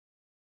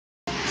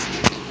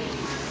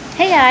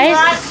Hey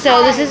guys,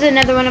 so this is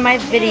another one of my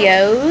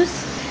videos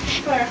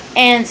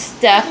and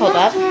stuff. Hold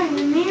up.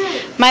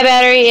 My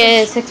battery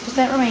is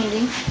 6%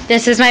 remaining.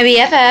 This is my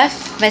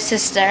BFF, my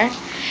sister,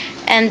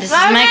 and this is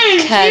my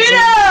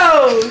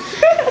cousin.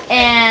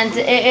 And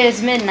it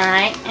is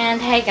midnight.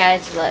 And hey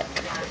guys, look.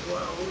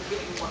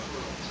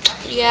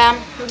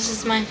 Yeah, this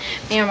is my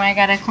mirror. I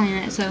gotta clean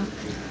it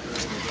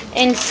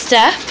and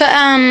stuff.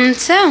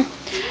 So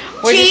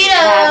we're just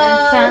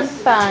having some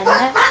fun.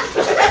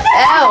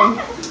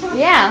 Oh.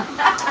 Yeah.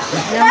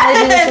 Normally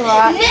do this a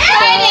lot. So,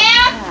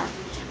 yeah.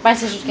 My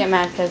sisters get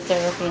mad because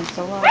they're being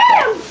so loud.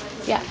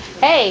 Yeah.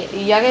 Hey,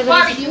 y'all guys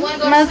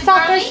are my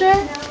soccer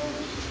shirt?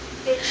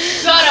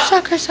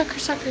 Soccer.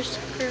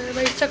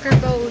 My soccer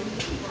bone.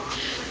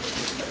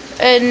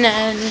 And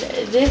then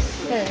this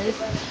is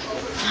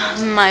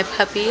my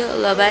puppy,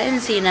 Loba and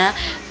Xena,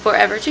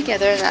 forever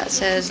together. And that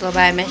says,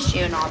 Loba, I missed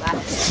you and all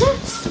that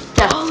stuff.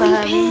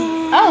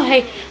 Oh,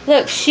 hey,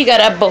 look, she got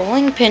a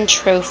bowling pin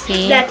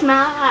trophy. That's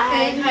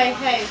mine.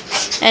 Hey.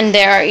 And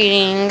they are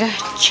eating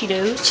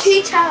Cheetos.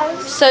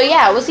 Cheetos. So,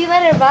 yeah, we'll see you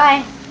later.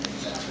 Bye.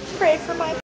 Pray for my